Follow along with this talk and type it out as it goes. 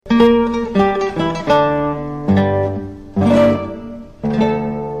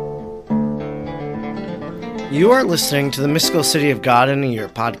You are listening to the Mystical City of God in a Year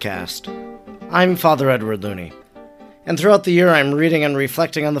podcast. I'm Father Edward Looney, and throughout the year I'm reading and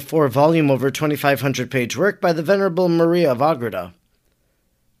reflecting on the 4-volume over 2,500-page work by the Venerable Maria of Agreda.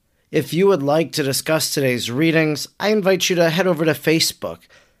 If you would like to discuss today's readings, I invite you to head over to Facebook,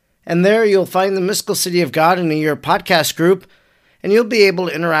 and there you'll find the Mystical City of God in a Year podcast group, and you'll be able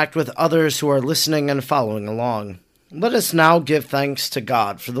to interact with others who are listening and following along. Let us now give thanks to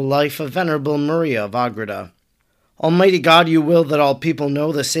God for the life of Venerable Maria of Agreda. Almighty God, you will that all people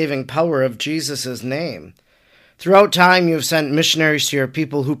know the saving power of Jesus' name. Throughout time you have sent missionaries to your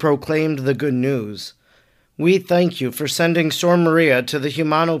people who proclaimed the good news. We thank you for sending Sor Maria to the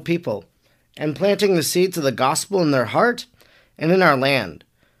Humano people and planting the seeds of the gospel in their heart and in our land.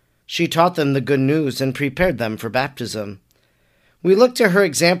 She taught them the good news and prepared them for baptism. We look to her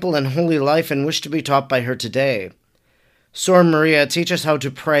example and holy life and wish to be taught by her today. Sor Maria, teach us how to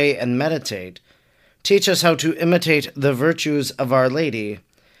pray and meditate. Teach us how to imitate the virtues of Our Lady.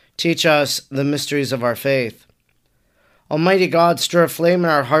 Teach us the mysteries of our faith. Almighty God, stir aflame in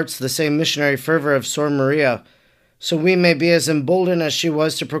our hearts the same missionary fervor of Sor Maria, so we may be as emboldened as she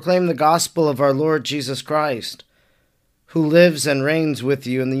was to proclaim the gospel of our Lord Jesus Christ, who lives and reigns with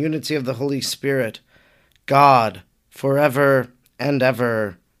you in the unity of the Holy Spirit, God, forever and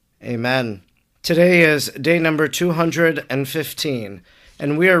ever. Amen. Today is day number 215,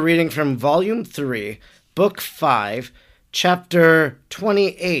 and we are reading from Volume 3, Book 5, Chapter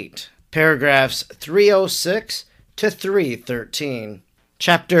 28, paragraphs 306 to 313.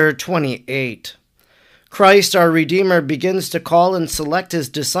 Chapter 28. Christ, our Redeemer, begins to call and select his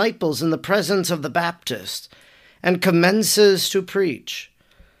disciples in the presence of the Baptist, and commences to preach.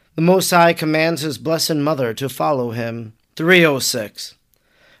 The Most High commands his Blessed Mother to follow him. 306.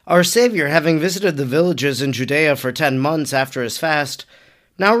 Our Savior, having visited the villages in Judea for 10 months after his fast,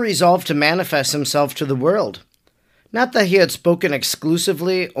 now resolved to manifest himself to the world. Not that he had spoken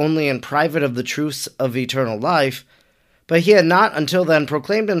exclusively only in private of the truths of eternal life, but he had not until then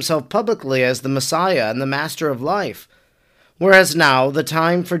proclaimed himself publicly as the Messiah and the Master of life, whereas now the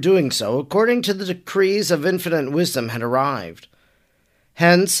time for doing so, according to the decrees of infinite wisdom, had arrived.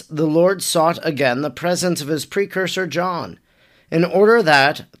 Hence the Lord sought again the presence of his precursor John, in order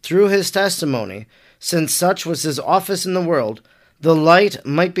that, through his testimony, since such was his office in the world, the light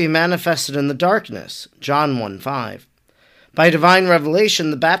might be manifested in the darkness. John 1:5. By divine revelation,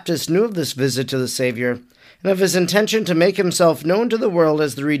 the Baptist knew of this visit to the Savior, and of his intention to make himself known to the world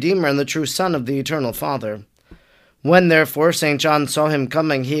as the Redeemer and the true Son of the Eternal Father. When, therefore, St. John saw him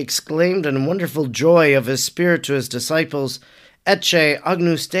coming, he exclaimed in wonderful joy of his spirit to his disciples, Ecce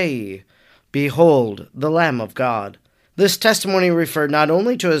Agnus Dei, behold, the Lamb of God. This testimony referred not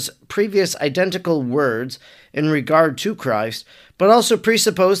only to his previous identical words in regard to Christ, but also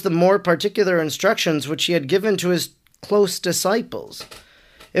presupposed the more particular instructions which he had given to his close disciples.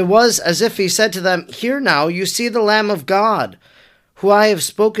 It was as if he said to them, Here now you see the Lamb of God, who I have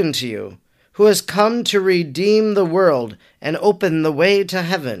spoken to you, who has come to redeem the world and open the way to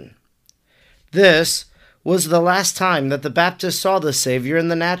heaven. This was the last time that the Baptist saw the Savior in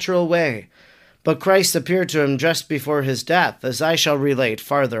the natural way, but Christ appeared to him just before his death, as I shall relate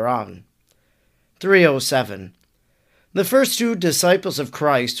farther on. 307. The first 2 disciples of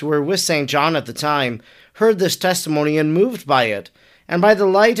Christ, who were with St. John at the time, heard this testimony and moved by it, and by the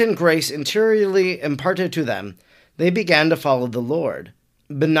light and grace interiorly imparted to them, they began to follow the Lord.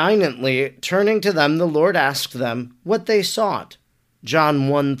 Benignantly turning to them, the Lord asked them what they sought. John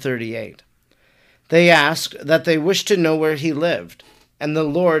 1:38. They asked that they wished to know where he lived, and the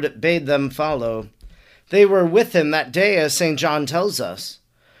Lord bade them follow. They were with him that day, as St. John tells us.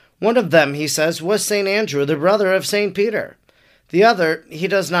 One of them, he says, was St. Andrew, the brother of St. Peter. The other he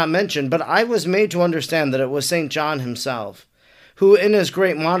does not mention, but I was made to understand that it was St. John himself, who in his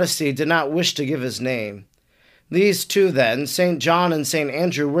great modesty did not wish to give his name. These 2, then, St. John and St.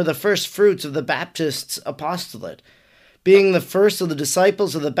 Andrew, were the first fruits of the Baptist's apostolate, being the first of the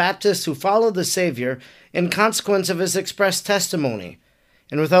disciples of the Baptist who followed the Savior in consequence of his expressed testimony,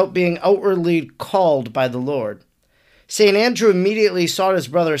 and without being outwardly called by the Lord. St. Andrew immediately sought his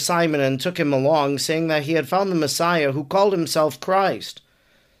brother Simon and took him along, saying that he had found the Messiah, who called himself Christ.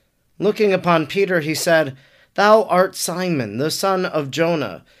 Looking upon Peter, he said, Thou art Simon, the son of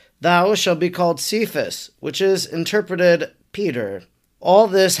Jonah. Thou shalt be called Cephas, which is interpreted Peter. All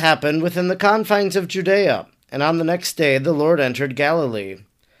this happened within the confines of Judea, and on the next day the Lord entered Galilee.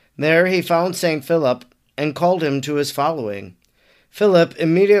 There he found St. Philip, and called him to his following. Philip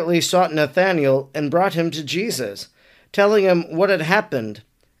immediately sought Nathanael and brought him to Jesus, telling him what had happened,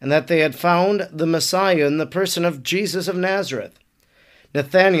 and that they had found the Messiah in the person of Jesus of Nazareth.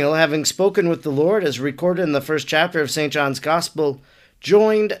 Nathanael, having spoken with the Lord, as recorded in the first chapter of St. John's Gospel,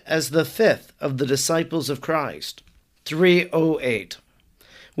 joined as the fifth of the disciples of Christ. 308.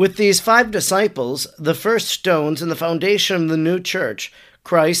 With these 5 disciples, the first stones in the foundation of the new church,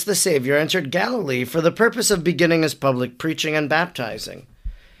 Christ the Savior entered Galilee for the purpose of beginning his public preaching and baptizing.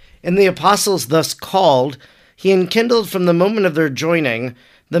 In the apostles thus called, he enkindled from the moment of their joining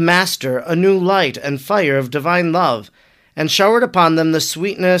the Master a new light and fire of divine love, and showered upon them the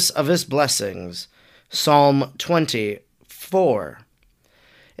sweetness of his blessings. Psalm 20:4.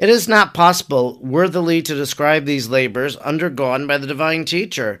 It is not possible worthily to describe these labors undergone by the divine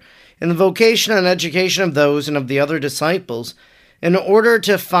teacher in the vocation and education of those and of the other disciples, in order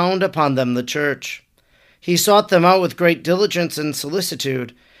to found upon them the church. He sought them out with great diligence and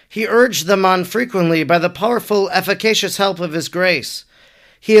solicitude. He urged them on frequently by the powerful, efficacious help of his grace.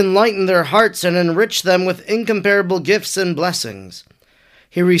 He enlightened their hearts and enriched them with incomparable gifts and blessings.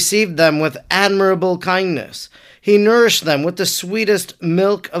 He received them with admirable kindness. He nourished them with the sweetest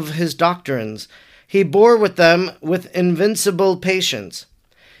milk of his doctrines. He bore with them with invincible patience.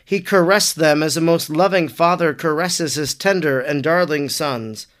 He caressed them as a most loving father caresses his tender and darling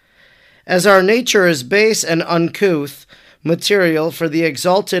sons. As our nature is base and uncouth, material for the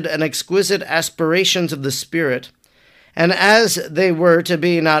exalted and exquisite aspirations of the Spirit, and as they were to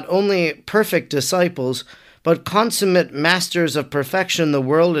be not only perfect disciples, but consummate masters of perfection in the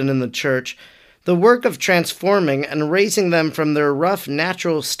world and in the church, the work of transforming and raising them from their rough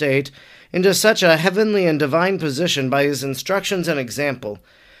natural state into such a heavenly and divine position by his instructions and example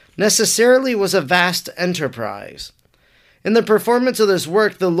necessarily was a vast enterprise. In the performance of this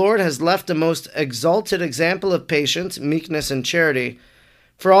work, the Lord has left a most exalted example of patience, meekness, and charity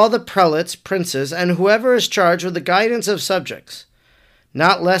for all the prelates, princes, and whoever is charged with the guidance of subjects.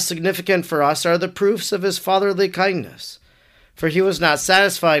 Not less significant for us are the proofs of his fatherly kindness, for he was not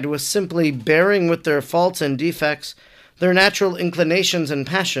satisfied with simply bearing with their faults and defects, their natural inclinations and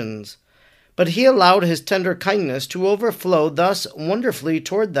passions, but he allowed his tender kindness to overflow thus wonderfully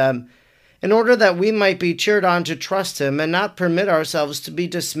toward them, in order that we might be cheered on to trust him and not permit ourselves to be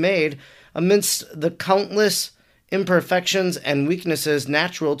dismayed amidst the countless imperfections and weaknesses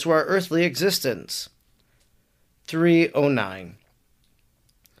natural to our earthly existence. 309.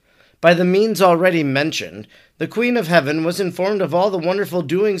 By the means already mentioned, the Queen of Heaven was informed of all the wonderful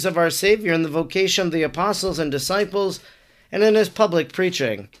doings of our Savior in the vocation of the apostles and disciples and in his public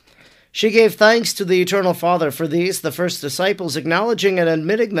preaching. She gave thanks to the Eternal Father for these, the first disciples, acknowledging and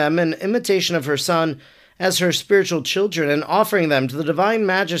admitting them in imitation of her Son as her spiritual children, and offering them to the divine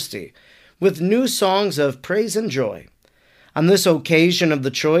majesty with new songs of praise and joy. On this occasion of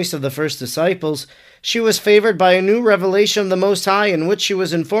the choice of the first disciples, she was favored by a new revelation of the Most High, in which she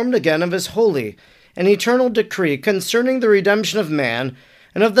was informed again of his holy and eternal decree concerning the redemption of man,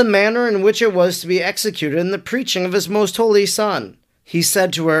 and of the manner in which it was to be executed in the preaching of his most holy Son. He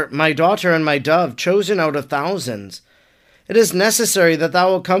said to her, "My daughter and my dove, chosen out of thousands, it is necessary that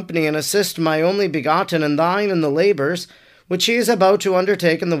thou accompany and assist my only begotten and thine in the labors which he is about to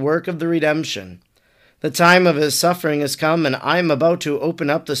undertake in the work of the redemption. The time of his suffering is come, and I am about to open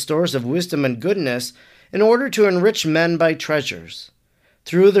up the stores of wisdom and goodness in order to enrich men by treasures.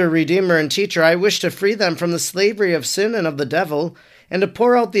 Through their Redeemer and Teacher, I wish to free them from the slavery of sin and of the devil, and to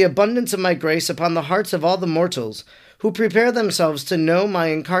pour out the abundance of my grace upon the hearts of all the mortals, who prepare themselves to know my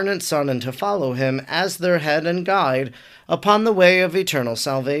incarnate Son and to follow him as their head and guide upon the way of eternal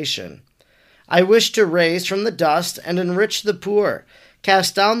salvation. I wish to raise from the dust and enrich the poor,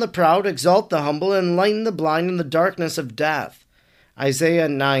 cast down the proud, exalt the humble, and enlighten the blind in the darkness of death." Isaiah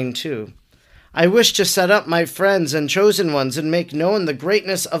 9:2. I wish to set up my friends and chosen ones and make known the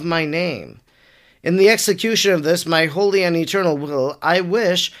greatness of my name. In the execution of this, my holy and eternal will, I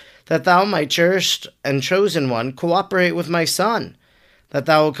wish that thou, my cherished and chosen one, cooperate with my Son, that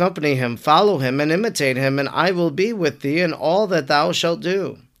thou accompany him, follow him, and imitate him, and I will be with thee in all that thou shalt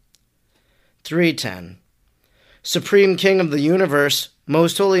do. 310. Supreme King of the universe,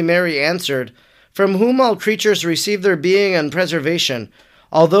 Most Holy Mary answered, "From whom all creatures receive their being and preservation,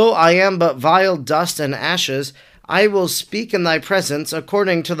 although I am but vile dust and ashes, I will speak in thy presence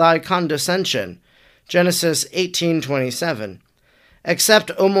according to thy condescension." Genesis 18:27.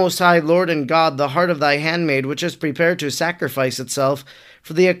 Accept, O Most High Lord and God, the heart of thy handmaid, which is prepared to sacrifice itself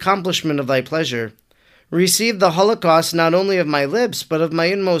for the accomplishment of thy pleasure. Receive the holocaust not only of my lips, but of my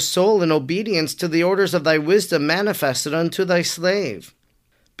inmost soul, in obedience to the orders of thy wisdom manifested unto thy slave.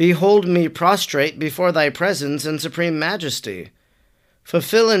 Behold me prostrate before thy presence in supreme majesty.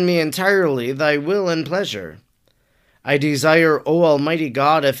 Fulfill in me entirely thy will and pleasure. I desire, O Almighty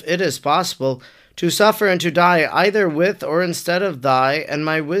God, if it is possible, to suffer and to die either with or instead of thy and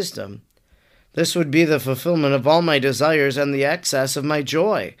my wisdom. This would be the fulfillment of all my desires and the excess of my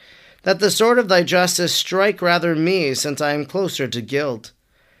joy, that the sword of thy justice strike rather me, since I am closer to guilt.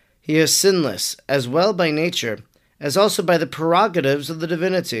 He is sinless, as well by nature, as also by the prerogatives of the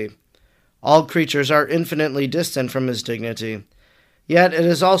divinity. All creatures are infinitely distant from his dignity. Yet it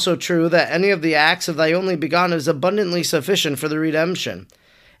is also true that any of the acts of thy only begotten is abundantly sufficient for the redemption,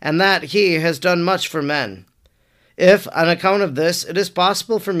 and that he has done much for men. If, on account of this, it is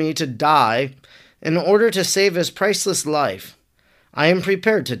possible for me to die in order to save his priceless life, I am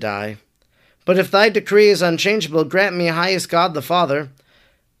prepared to die. But if thy decree is unchangeable, grant me, highest God the Father,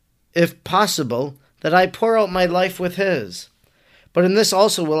 if possible, that I pour out my life with his. But in this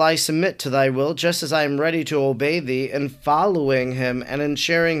also will I submit to thy will, just as I am ready to obey thee in following him and in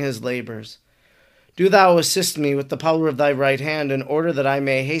sharing his labors. Do thou assist me with the power of thy right hand, in order that I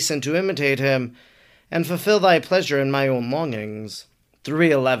may hasten to imitate him and fulfill thy pleasure in my own longings.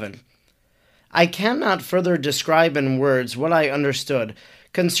 3:11. I cannot further describe in words what I understood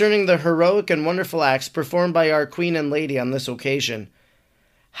concerning the heroic and wonderful acts performed by our Queen and Lady on this occasion.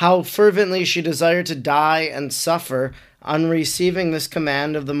 How fervently she desired to die and suffer on receiving this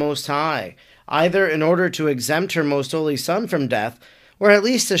command of the Most High, either in order to exempt her most holy Son from death, or at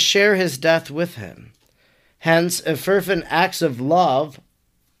least to share his death with him. Hence, if fervent acts of love,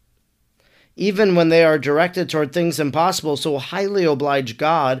 even when they are directed toward things impossible, so highly oblige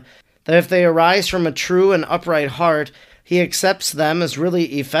God, that if they arise from a true and upright heart, he accepts them as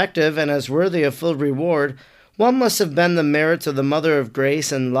really effective and as worthy of full reward, what must have been the merits of the Mother of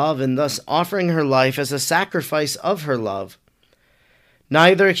Grace and Love in thus offering her life as a sacrifice of her love?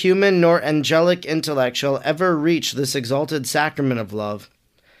 Neither human nor angelic intellect shall ever reach this exalted sacrament of love.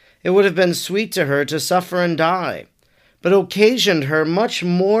 It would have been sweet to her to suffer and die, but occasioned her much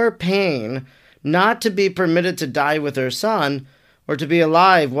more pain not to be permitted to die with her Son, or to be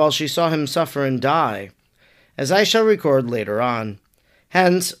alive while she saw him suffer and die, as I shall record later on.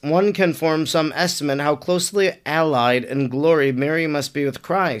 Hence, one can form some estimate how closely allied in glory Mary must be with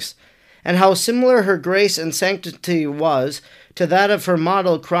Christ, and how similar her grace and sanctity was to that of her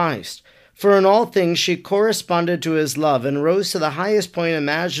model Christ, for in all things she corresponded to his love and rose to the highest point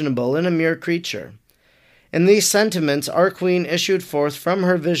imaginable in a mere creature. In these sentiments our Queen issued forth from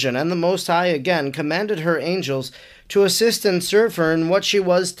her vision, and the Most High again commanded her angels to assist and serve her in what she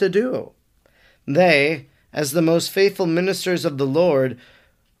was to do. They, as the most faithful ministers of the Lord,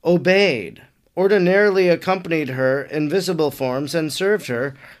 obeyed, ordinarily accompanied her in visible forms, and served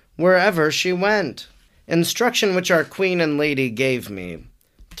her wherever she went. Instruction which our Queen and Lady gave me.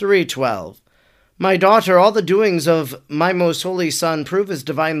 3:12. My daughter, all the doings of my most holy Son prove his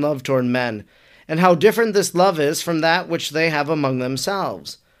divine love toward men, and how different this love is from that which they have among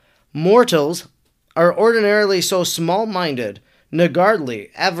themselves. Mortals are ordinarily so small-minded, niggardly,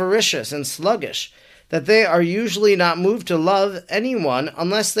 avaricious, and sluggish, that they are usually not moved to love anyone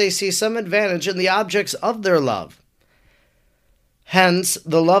unless they see some advantage in the objects of their love. Hence,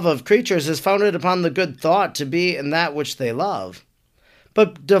 the love of creatures is founded upon the good thought to be in that which they love.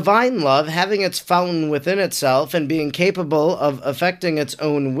 But divine love, having its fountain within itself and being capable of effecting its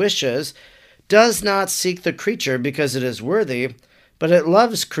own wishes, does not seek the creature because it is worthy, but it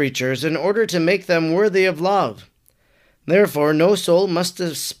loves creatures in order to make them worthy of love. Therefore, no soul must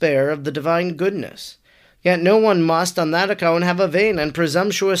despair of the divine goodness. Yet no one must on that account have a vain and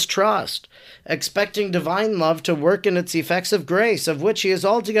presumptuous trust, expecting divine love to work in its effects of grace, of which he is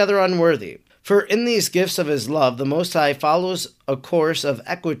altogether unworthy. For in these gifts of his love the Most High follows a course of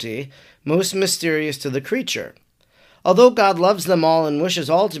equity most mysterious to the creature. Although God loves them all and wishes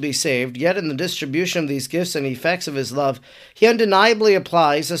all to be saved, yet in the distribution of these gifts and effects of his love, he undeniably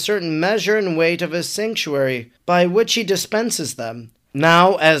applies a certain measure and weight of his sanctuary, by which he dispenses them.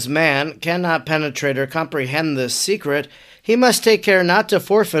 Now, as man cannot penetrate or comprehend this secret, he must take care not to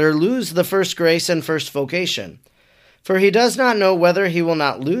forfeit or lose the first grace and first vocation. For he does not know whether he will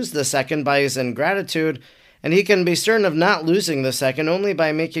not lose the second by his ingratitude, and he can be certain of not losing the second only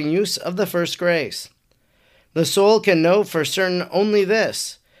by making use of the first grace. The soul can know for certain only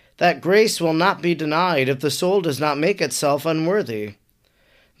this, that grace will not be denied if the soul does not make itself unworthy.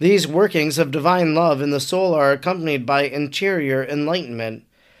 These workings of divine love in the soul are accompanied by interior enlightenment,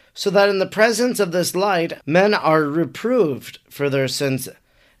 so that in the presence of this light men are reproved for their sins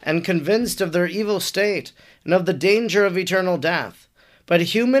and convinced of their evil state and of the danger of eternal death. But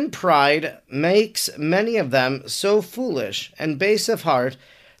human pride makes many of them so foolish and base of heart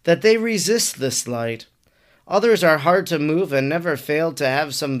that they resist this light. Others are hard to move and never fail to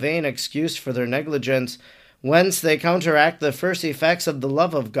have some vain excuse for their negligence, whence they counteract the first effects of the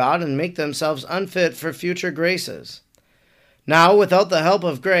love of God and make themselves unfit for future graces. Now, without the help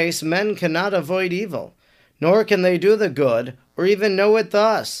of grace, men cannot avoid evil, nor can they do the good, or even know it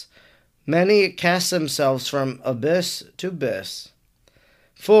thus. Many cast themselves from abyss to abyss.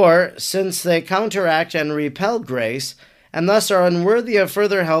 For, since they counteract and repel grace, and thus are unworthy of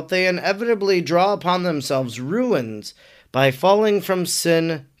further help, they inevitably draw upon themselves ruins by falling from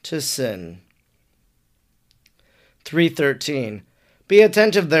sin to sin. 3:13. Be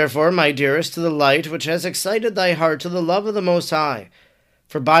attentive, therefore, my dearest, to the light which has excited thy heart to the love of the Most High.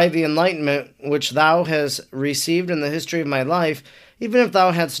 For by the enlightenment which thou hast received in the history of my life, even if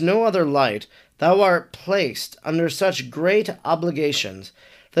thou hadst no other light, thou art placed under such great obligations,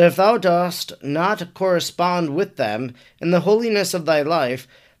 that if thou dost not correspond with them in the holiness of thy life,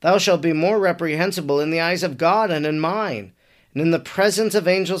 thou shalt be more reprehensible in the eyes of God and in mine, and in the presence of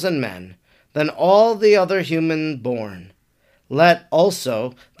angels and men, than all the other human born. Let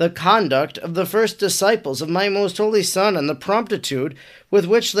also the conduct of the first disciples of my most holy Son and the promptitude with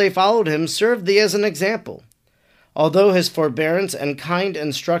which they followed him serve thee as an example. Although his forbearance and kind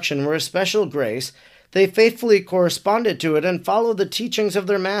instruction were a special grace, they faithfully corresponded to it and followed the teachings of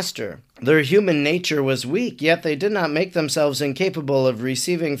their master. Their human nature was weak, yet they did not make themselves incapable of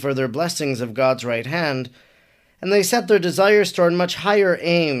receiving further blessings of God's right hand, and they set their desires toward much higher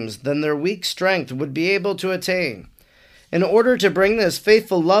aims than their weak strength would be able to attain. In order to bring this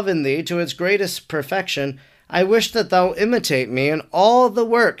faithful love in thee to its greatest perfection, I wish that thou imitate me in all the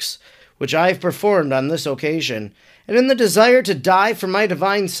works which I have performed on this occasion, and in the desire to die for my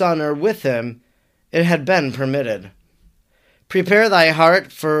divine Son, or with him, it had been permitted. Prepare thy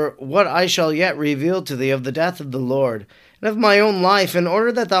heart for what I shall yet reveal to thee of the death of the Lord, and of my own life, in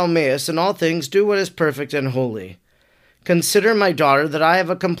order that thou mayest in all things do what is perfect and holy. Consider, my daughter, that I have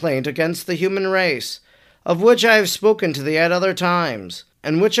a complaint against the human race, of which I have spoken to thee at other times,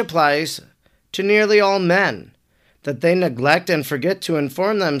 and which applies to nearly all men, that they neglect and forget to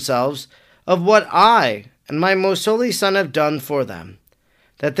inform themselves of what I and my most holy Son have done for them,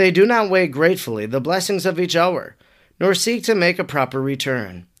 that they do not weigh gratefully the blessings of each hour, nor seek to make a proper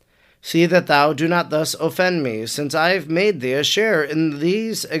return. See that thou do not thus offend me, since I have made thee a share in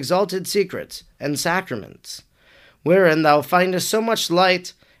these exalted secrets and sacraments, wherein thou findest so much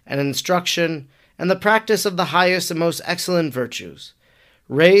light and instruction, and the practice of the highest and most excellent virtues.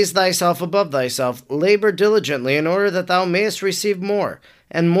 Raise thyself above thyself, labor diligently, in order that thou mayest receive more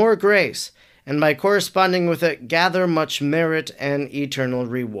and more grace, and by corresponding with it, gather much merit and eternal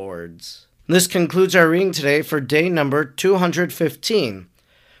rewards. This concludes our reading today for day number 215.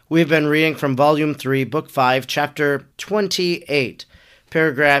 We've been reading from Volume 3, Book 5, Chapter 28,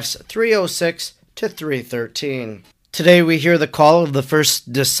 paragraphs 306 to 313. Today we hear the call of the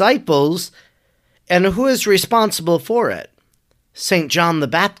first disciples, and who is responsible for it? St. John the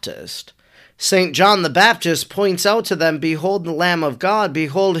Baptist. St. John the Baptist points out to them, "Behold the Lamb of God,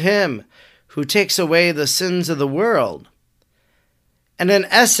 behold him who takes away the sins of the world." And in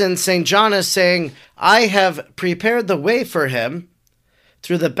essence, St. John is saying, I have prepared the way for him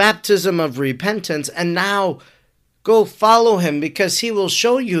through the baptism of repentance, and now go follow him, because he will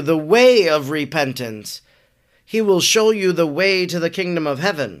show you the way of repentance. He will show you the way to the kingdom of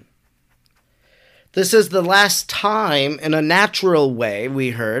heaven. This is the last time, in a natural way,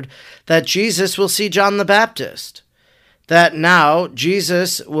 we heard, that Jesus will see John the Baptist. That now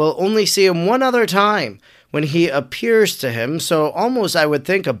Jesus will only see him one other time, when he appears to him, so almost I would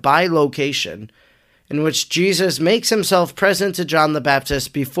think a bilocation, in which Jesus makes himself present to John the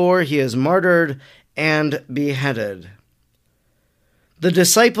Baptist before he is martyred and beheaded. The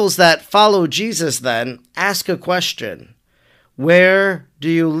disciples that follow Jesus then ask a question: where do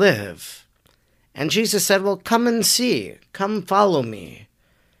you live? And Jesus said, well, come and see, come follow me.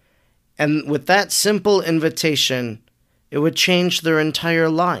 And with that simple invitation, it would change their entire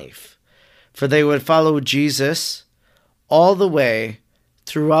life, for they would follow Jesus all the way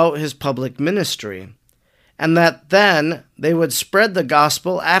throughout his public ministry, and that then they would spread the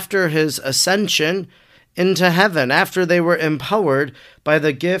gospel after his ascension into heaven, after they were empowered by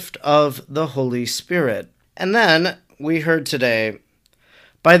the gift of the Holy Spirit. And then we heard today,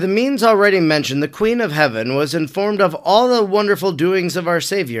 by the means already mentioned, the Queen of Heaven was informed of all the wonderful doings of our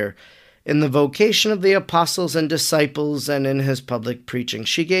Savior in the vocation of the apostles and disciples and in his public preaching.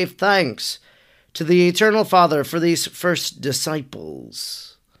 She gave thanks to the Eternal Father for these first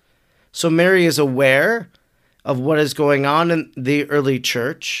disciples. So Mary is aware of what is going on in the early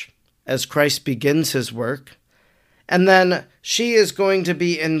church as Christ begins his work, and then she is going to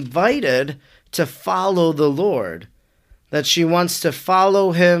be invited to follow the Lord, that she wants to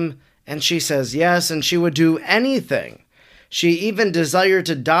follow him And she says yes, and she would do anything. She even desired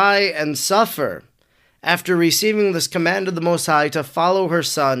to die and suffer after receiving this command of the Most High to follow her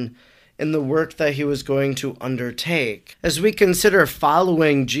son in the work that he was going to undertake. As we consider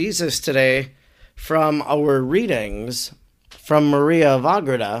following Jesus today from our readings from Maria of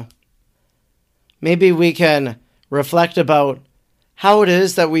Agreda, maybe we can reflect about how it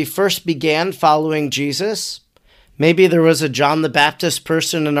is that we first began following Jesus. Maybe there was a John the Baptist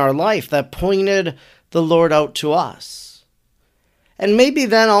person in our life that pointed the Lord out to us. And maybe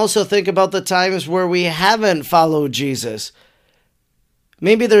then also think about the times where we haven't followed Jesus.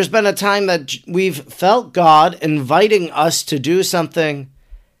 Maybe there's been a time that we've felt God inviting us to do something,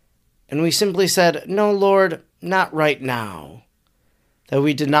 and we simply said, "No, Lord, not right now." That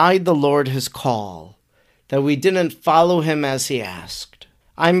we denied the Lord his call, that we didn't follow him as he asked.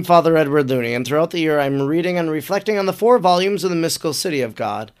 I'm Father Edward Looney, and throughout the year I'm reading and reflecting on the 4 volumes of the Mystical City of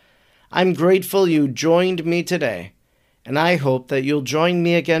God. I'm grateful you joined me today, and I hope that you'll join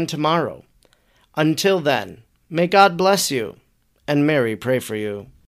me again tomorrow. Until then, may God bless you, and Mary pray for you.